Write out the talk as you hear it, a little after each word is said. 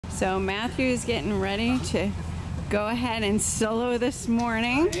So Matthew's getting ready to go ahead and solo this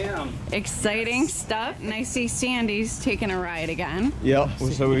morning. I am. Exciting stuff. And I see Sandy's taking a ride again. Yep,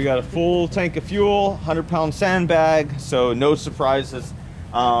 so we got a full tank of fuel, 100-pound sandbag, so no surprises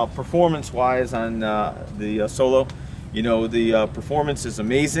performance-wise on the solo. You know, the performance is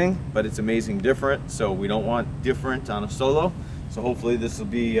amazing, but it's amazing different, so we don't want different on a solo. So hopefully this will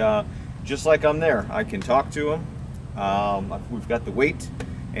be just like I'm there. I can talk to him. We've got the weight,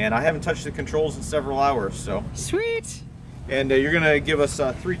 and I haven't touched the controls in several hours, so. Sweet. And you're gonna give us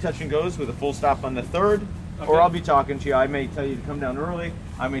 3 touch and goes with a full stop on the 3rd, okay. Or I'll be talking to you. I may tell you to come down early.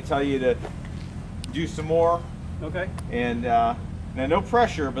 I may tell you to do some more. Okay. And now no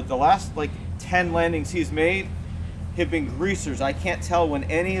pressure, but the last like 10 landings he's made have been greasers. I can't tell when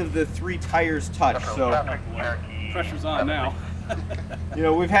any of the 3 tires touch, so. Pressure's on now. You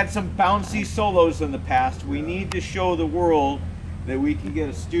know, we've had some bouncy solos in the past. We need to show the world that we can get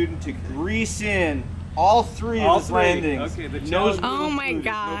a student to grease in all 3 of his landings. Okay, the Nose challenge. Oh my included,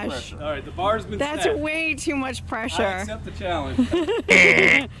 gosh. no pressure. All right, the bar's been That's set. way too much pressure. I accept the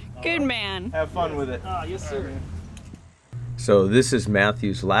challenge. Good man. Have fun with it. Yes, sir. So this is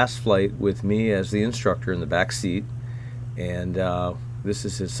Matthew's last flight with me as the instructor in the back seat, and this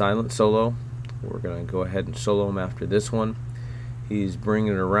is his silent solo. We're going to go ahead and solo him after this one. He's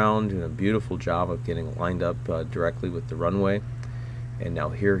bringing it around, doing a beautiful job of getting lined up directly with the runway. And now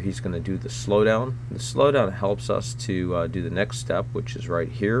here he's going to do the slowdown. The slowdown helps us to do the next step, which is right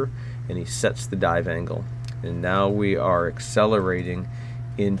here, and he sets the dive angle. And now we are accelerating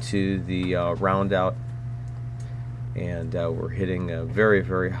into the round out, and we're hitting a very,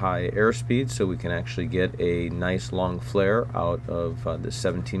 very high airspeed, so we can actually get a nice long flare out of the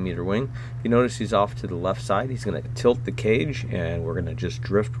 17-meter wing. If you notice, he's off to the left side. He's going to tilt the cage, and we're going to just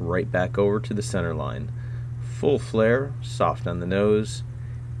drift right back over to the center line. Full flare, soft on the nose,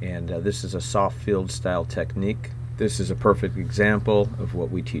 and this is a soft field style technique. This is a perfect example of what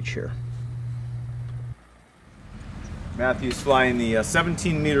we teach here. Matthew's flying the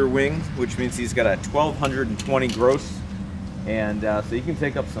 17-meter wing, which means he's got a 1220 gross, and so you can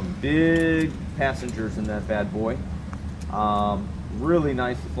take up some big passengers in that bad boy. Really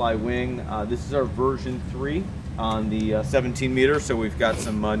nice to fly wing. This is our version 3 on the 17-meter, so we've got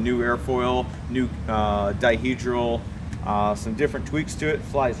some new airfoil, new dihedral, some different tweaks to it.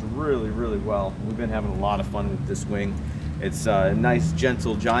 Flies really, really well. We've been having a lot of fun with this wing. It's a nice,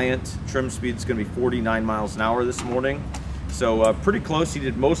 gentle Giant. Trim speed's going to be 49 miles an hour this morning. So pretty close. He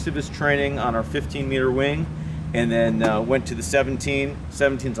did most of his training on our 15-meter wing, and then went to the 17.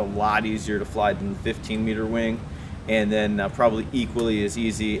 17's a lot easier to fly than the 15-meter wing, and then probably equally as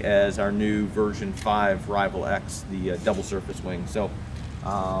easy as our new version 5 Rival X, the double surface wing. So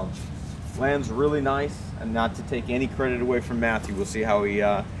lands really nice, and not to take any credit away from Matthew. We'll see how he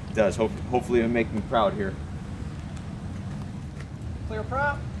does. Hopefully it'll make me proud here. Clear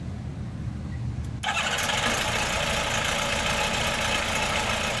prop.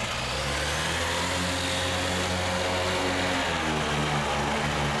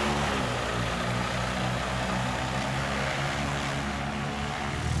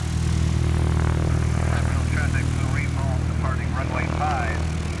 Traffic for REVOLT departing runway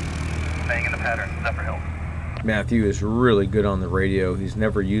 5, staying in the pattern, Zephyr Hill. Matthew is really good on the radio. He's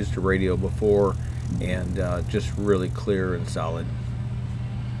never used a radio before, and just really clear and solid.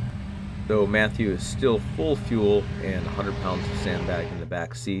 So Matthew is still full fuel and 100 pounds of sandbag in the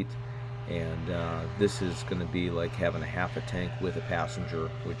back seat, and this is going to be like having a half a tank with a passenger,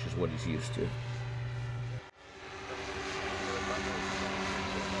 which is what he's used to.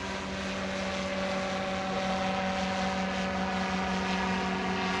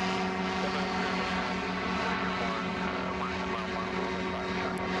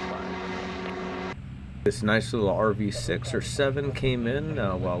 This nice little RV6 or 7 came in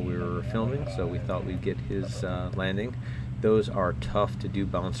while we were filming, so we thought we'd get his landing. Those are tough to do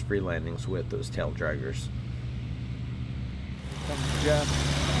bounce-free landings with, those tail draggers. Comes Jeff.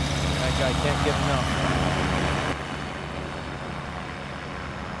 That guy can't get enough.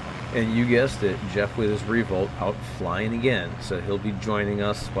 And you guessed it, Jeff with his Revolt out flying again. So he'll be joining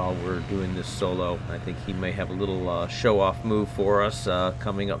us while we're doing this solo. I think he may have a little show-off move for us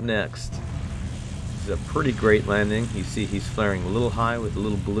coming up next. This is a pretty great landing. You see he's flaring a little high with a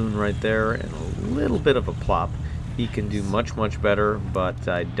little balloon right there and a little bit of a plop. He can do much, much better, but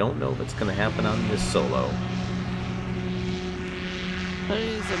I don't know if it's going to happen on this solo. It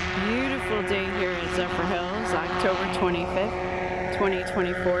is a beautiful day here at Zephyr Hills, October 25th,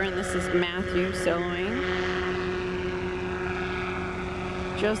 2024, and this is Matthew soloing.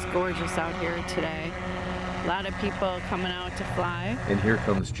 Just gorgeous out here today. A lot of people coming out to fly. And here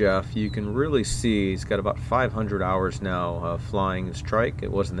comes Jeff. You can really see he's got about 500 hours now flying his trike.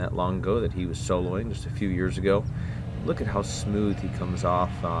 It wasn't that long ago that he was soloing, just a few years ago. Look at how smooth he comes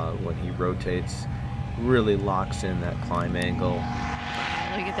off when he rotates. Really locks in that climb angle.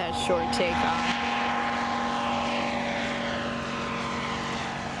 Look at that short takeoff.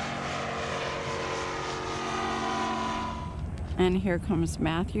 And here comes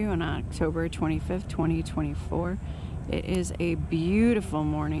Matthew on October 25th, 2024. It is a beautiful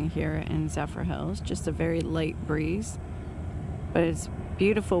morning here in Zephyr Hills, just a very light breeze. But it's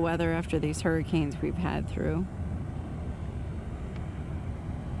beautiful weather after these hurricanes we've had through.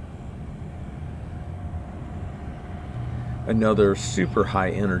 Another super high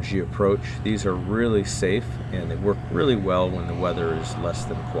energy approach. These are really safe and they work really well when the weather is less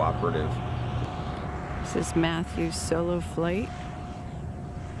than cooperative. This is Matthew's solo flight.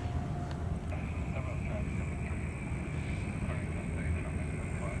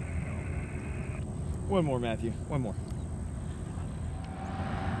 One more, Matthew. One more.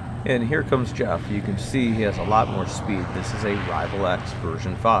 And here comes Jeff. You can see he has a lot more speed. This is a Rival X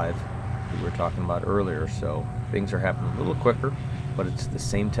version 5 we were talking about earlier, so things are happening a little quicker, but it's the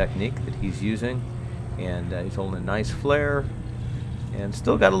same technique that he's using, and he's holding a nice flare and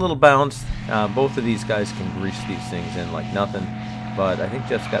still got a little bounce. Both of these guys can grease these things in like nothing, but I think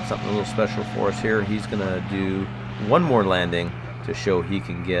Jeff's got something a little special for us here. He's gonna do one more landing to show he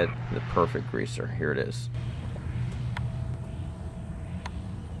can get the perfect greaser. Here it is.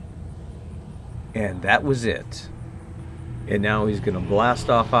 And that was it. And now he's gonna blast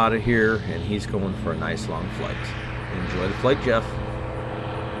off out of here and he's going for a nice long flight. Enjoy the flight, Jeff.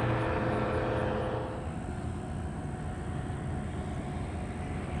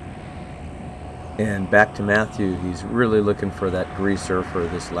 And back to Matthew. He's really looking for that greaser for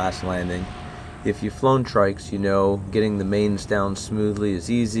this last landing. If you've flown trikes, you know getting the mains down smoothly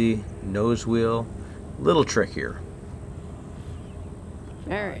is easy. Nose wheel, a little trickier.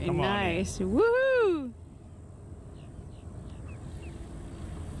 Very nice. Woohoo!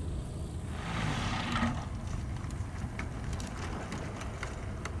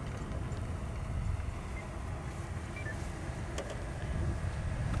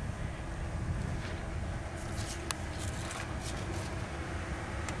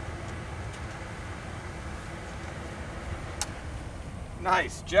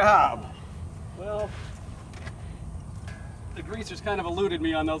 Nice job. Well, the greasers kind of eluded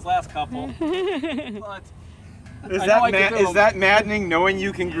me on those last couple. But Is that maddening knowing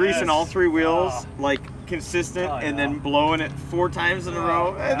you can grease in all three wheels, like consistent, and then blowing it 4 times in a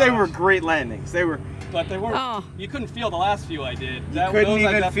row? They were great landings. They were. But they weren't. You couldn't feel the last few I did. You couldn't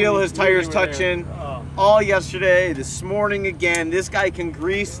even feel his tires touching. All yesterday, this morning again. This guy can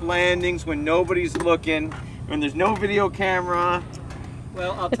grease landings when nobody's looking, when there's no video camera.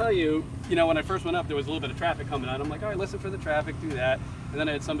 Well, I'll tell you, when I first went up, there was a little bit of traffic coming out. I'm like, all right, listen for the traffic, do that. And then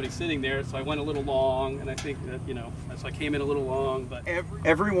I had somebody sitting there, so I went a little long, and I think that, so I came in a little long. But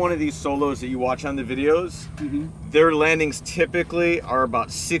every one of these solos that you watch on the videos, their landings typically are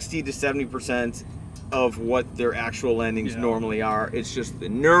about 60 to 70% of what their actual landings normally are. It's just the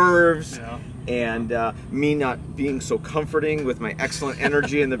nerves and me not being so comforting with my excellent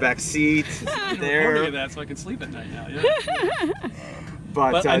energy in the back seat. There. That so I can sleep at night now. Yeah.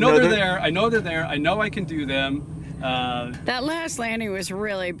 But I know they're there. I know they're there. I know I can do them. That last landing was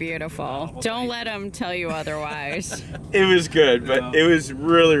really beautiful. Don't let them tell you otherwise. It was good, but it was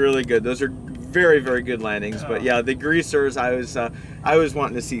really, really good. Those are very, very good landings. But yeah, the greasers, I was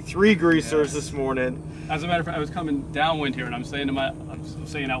wanting to see 3 greasers this morning. As a matter of fact, I was coming downwind here, and I'm saying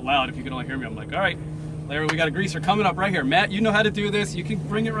out loud, if you can only hear me, I'm like, all right, Larry, we got a greaser coming up right here. Matt, you know how to do this. You can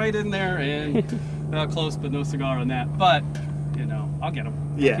bring it right in there, and close, but no cigar on that. But I'll get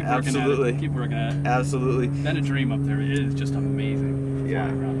them. Yeah, absolutely. Keep working at it. Absolutely. Then a dream up there. It is just amazing. Yeah.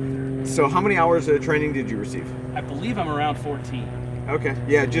 Around up there. So how many hours of training did you receive? I believe I'm around 14. Okay.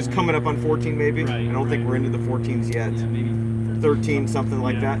 Yeah, just coming up on 14 maybe. Right, I don't think we're into the 14s yet. Yeah, maybe 13, something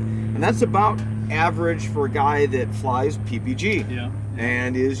like that. And that's about average for a guy that flies PPG. Yeah.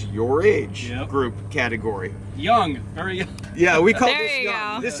 And is your age group category. Young, very young. Yeah, we call There this you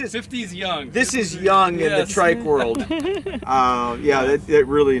young. go. This is 50's young. This is young in the trike world. Yeah, that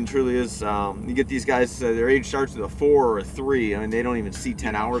really and truly is. You get these guys, their age starts with a 4 or a 3. I mean, they don't even see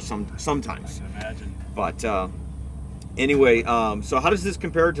 10 hours sometimes. I can imagine. But anyway, so how does this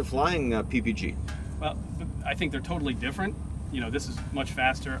compare to flying PPG? Well, I think they're totally different. This is much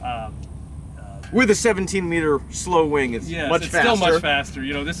faster. With a 17-meter slow wing, it's much faster. Still much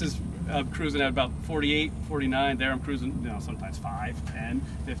faster. This is I'm cruising at about 48, 49. There I'm cruising, you know, sometimes 5, 10,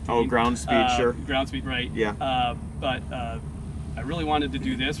 15. Oh, ground speed, sure. Ground speed, right. Yeah. But I really wanted to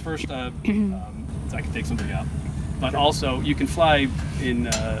do this first so I could take somebody out. But also, you can fly in,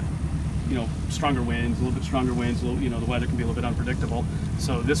 you know, stronger winds, a little bit stronger winds, you know, the weather can be a little bit unpredictable.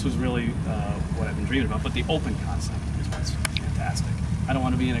 So this was really what I've been dreaming about. But the open concept is what's fantastic. I don't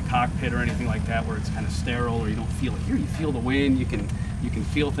want to be in a cockpit or anything like that where it's kind of sterile or you don't feel it. Here you feel the wind, you can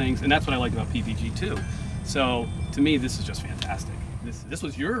feel things, and that's what I like about PVG too. So to me, this is just fantastic. This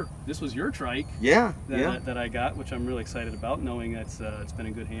was your trike. Yeah. That I got, which I'm really excited about, knowing that it's been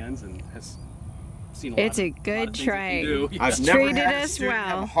in good hands and has seen a lot. It's a good trike. I've never Treated had a us student well.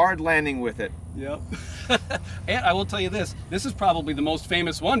 have a hard landing with it. Yep. And I will tell you this is probably the most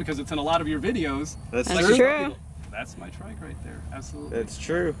famous one because it's in a lot of your videos. That's true. That's my trike right there. Absolutely. That's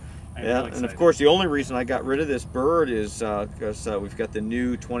true. I'm Yeah, really and of course the only reason I got rid of this bird is because we've got the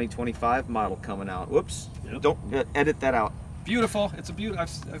new 2025 model coming out. Whoops! Yep. Don't edit that out. Beautiful. It's a beautiful.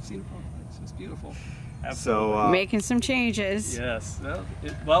 I've seen it. It's beautiful. Absolutely. So Making some changes. Yes.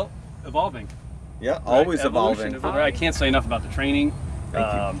 Well, evolving. yeah, Right? always Evolution. evolving. I can't say enough about the training.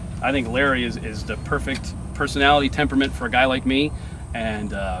 Thank you. I think Larry is the perfect personality temperament for a guy like me,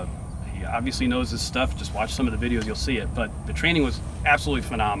 and he obviously knows his stuff. Just watch some of the videos, you'll see it. But the training was absolutely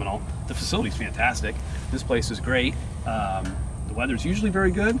phenomenal. The facility's fantastic. This place is great. The weather's usually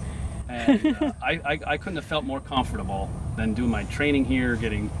very good, and I couldn't have felt more comfortable than doing my training here,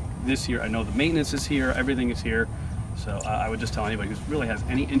 getting this here. I know the maintenance is here, everything is here. So I would just tell anybody who really has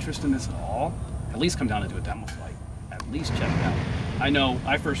any interest in this at all, at least come down and do a demo flight. At least check it out. I know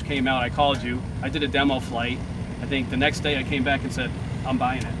I first came out, I called you, I did a demo flight. I think the next day I came back and said, I'm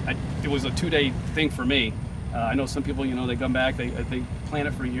buying it. It was a 2-day thing for me. I know some people, you know, they come back, they plan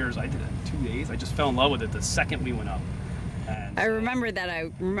it for years. I did it in 2 days. I just fell in love with it the second we went up. And I remember that.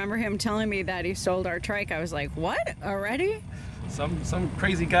 I remember him telling me that he sold our trike. I was like, what? Already? some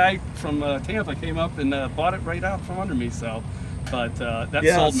crazy guy from Tampa came up and bought it right out from under me. So, but that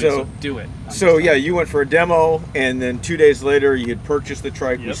sold me. So do it. So yeah, you went for a demo, and then 2 days later you had purchased the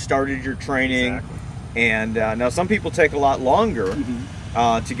trike. Yep. We started your training, Exactly. and now some people take a lot longer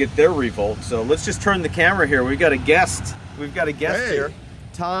to get their revolt. So let's just turn the camera here. We've got a guest. We've got a guest here,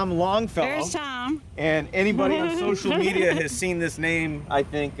 Tom Longfellow. There's Tom. And anybody on social media has seen this name, I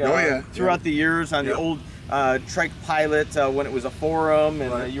think, yeah. throughout the years on the old Trike Pilot when it was a forum,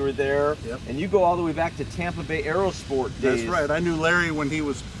 and you were there. Yep. And you go all the way back to Tampa Bay Aerosport days. That's right. I knew Larry when he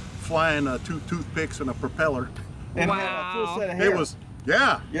was flying 2 toothpicks and a propeller. And Wow. had a full set of hair. It was,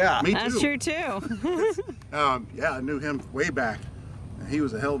 yeah, me That's too. true too. Yeah, I knew him way back. He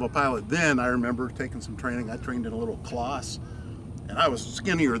was a hell of a pilot. Then I remember taking some training. I trained in a little Kloss, and I was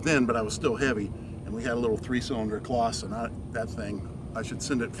skinnier then, but I was still heavy. And we had a little 3-cylinder Kloss, and that thing, I should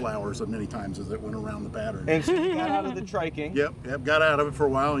send it flowers as many times as it went around the pattern. And so you got out of the triking. Yep, got out of it for a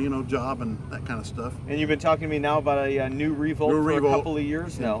while, you know, job and that kind of stuff. And you've been talking to me now about a new revolt for a couple of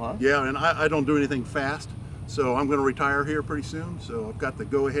years now, huh? Yeah, and I don't do anything fast, so I'm going to retire here pretty soon. So I've got the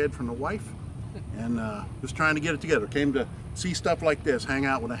go-ahead from the wife, and just trying to get it together. Came to see stuff like this, hang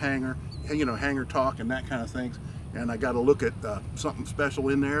out with a hangar, you know, hangar talk and that kind of things. And I got to look at something special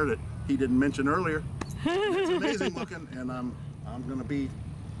in there that he didn't mention earlier. It's amazing looking, and I'm going to be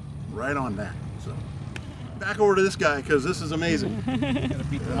right on that. So back over to this guy, because this is amazing. Gotta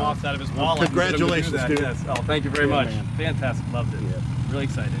beat the moss out of his wallet. Congratulations, and get him to do that. dude. Yes. Oh, thank you very much. man. Fantastic. Loved it. Really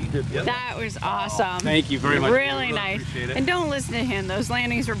excited. Yep. That was awesome. Thank you very much. Really nice. Appreciate it. And don't listen to him. Those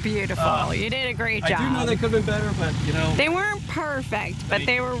landings were beautiful. You did a great job. I do know they could have been better, but you know. They weren't perfect, but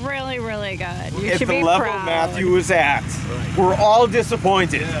they were really, really good. You At should the be level proud. Matthew was at, we're all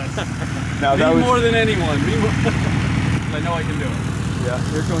disappointed. Yes. Now that Me was more than anyone. Me more. I know I can do it. yeah.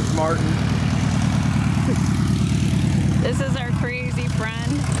 Here comes Martin. This is our crazy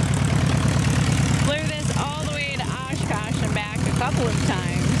friend. Flew this all the way to Oshkosh and back a couple of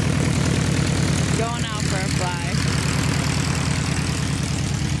times. Going out for a fly.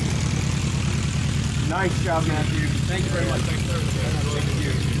 Nice job, Matthew. Thank you very much. Thanks for everything. Thank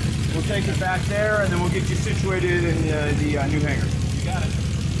you. We'll take it back there, and then we'll get you situated in the new hangar. You got it.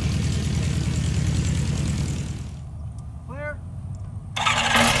 Clear.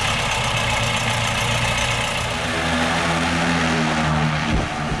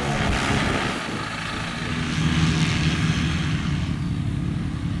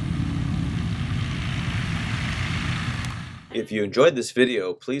 If you enjoyed this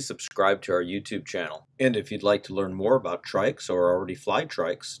video, please subscribe to our YouTube channel. And if you'd like to learn more about trikes or already fly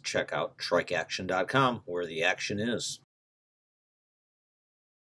trikes, check out trikeaction.com, where the action is.